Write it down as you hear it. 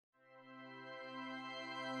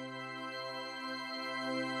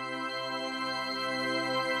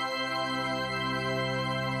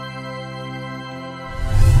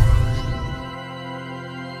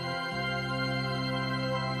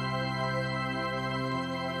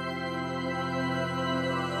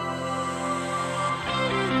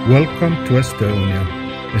Welcome to Estonia.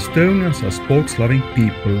 Estonians are sports-loving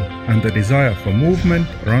people and the desire for movement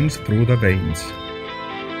runs through the veins.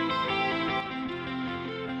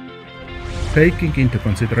 Taking into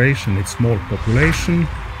consideration its small population,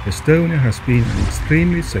 Estonia has been an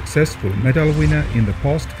extremely successful medal winner in the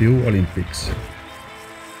past few Olympics.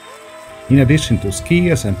 In addition to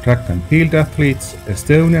skiers and track and field athletes,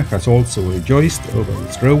 Estonia has also rejoiced over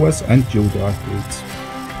its rowers and judo athletes.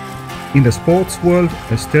 In the sports world,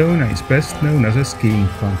 Estonia is best known as a skiing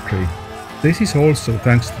country. This is also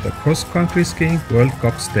thanks to the cross-country skiing World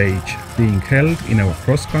Cup stage being held in our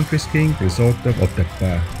cross-country skiing resort of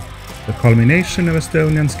Otepää. The culmination of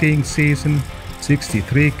Estonian skiing season,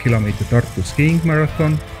 63-kilometer Tartu skiing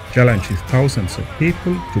marathon, challenges thousands of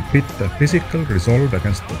people to pit their physical resolve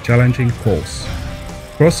against the challenging course.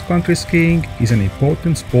 Cross-country skiing is an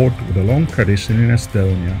important sport with a long tradition in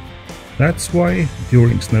Estonia. That's why,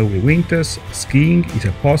 during snowy winters, skiing is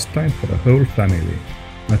a pastime for the whole family.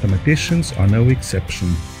 Mathematicians are no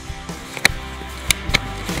exception.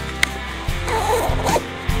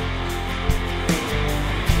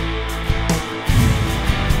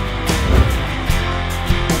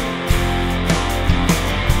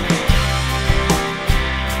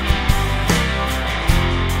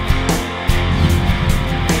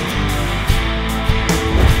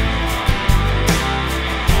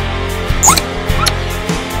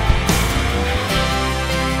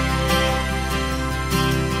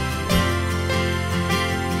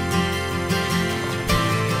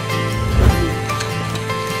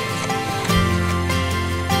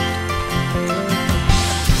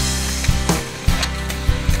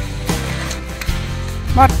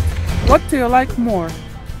 But what do you like more,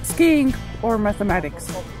 skiing or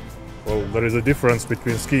mathematics? Well, there is a difference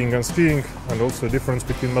between skiing and also a difference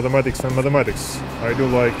between mathematics and mathematics. I do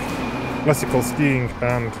like classical skiing,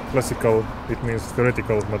 and classical, it means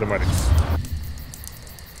theoretical mathematics.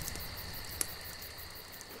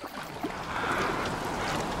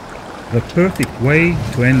 The perfect way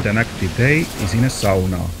to end an active day is in a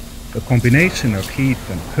sauna. The combination of heat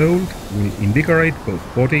and cold will invigorate both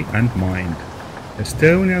body and mind.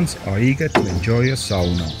 Estonians are eager to enjoy a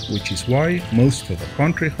sauna, which is why most of the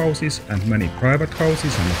country houses and many private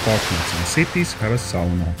houses and apartments in cities have a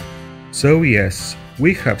sauna. So yes,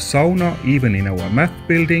 we have sauna even in our math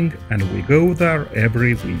building, and we go there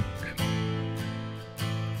every week.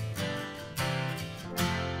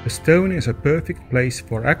 Estonia is a perfect place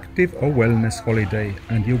for active or wellness holiday,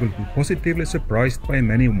 and you will be positively surprised by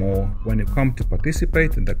many more when you come to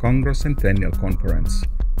participate in the Kangro Centennial conference.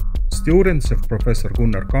 Students of Professor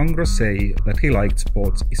Gunnar Kangro say that he liked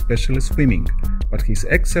sports, especially swimming, but his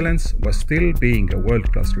excellence was still being a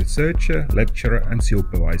world-class researcher, lecturer and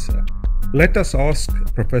supervisor. Let us ask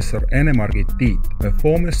Professor Ene-Margit Tiit, a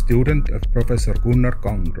former student of Professor Gunnar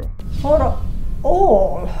Kangro. For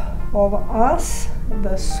all of us,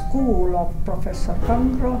 the school of Professor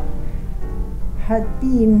Kangro had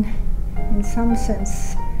been, in some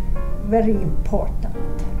sense, very important.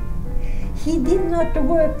 He did not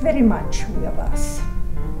work very much with us.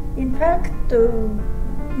 In fact,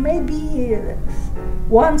 maybe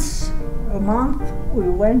once a month we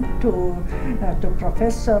went to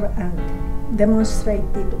Professor and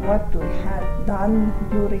demonstrated what we had done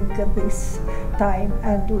during this time,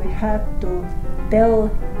 and we had to tell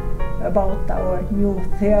about our new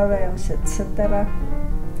theorems, etc.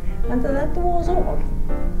 And that was all.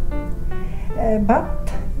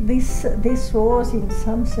 But this was in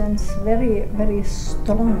some sense very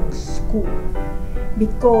strong school,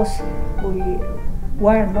 because we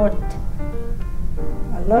were not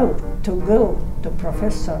allowed to go to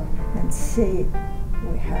Professor and say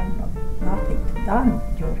we have nothing done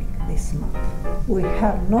during this month. We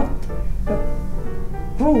have not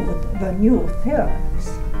proved the new theorems.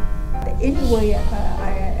 Anyway,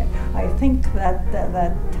 I think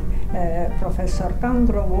that Professor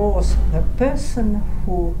Kangro was the person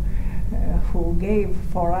who gave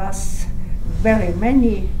for us very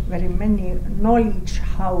many knowledge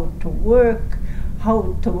how to work,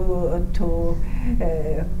 how to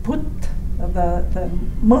put the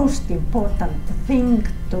most important thing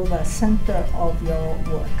to the center of your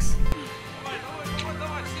works.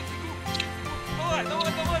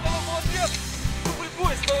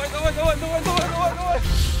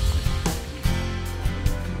 Давай!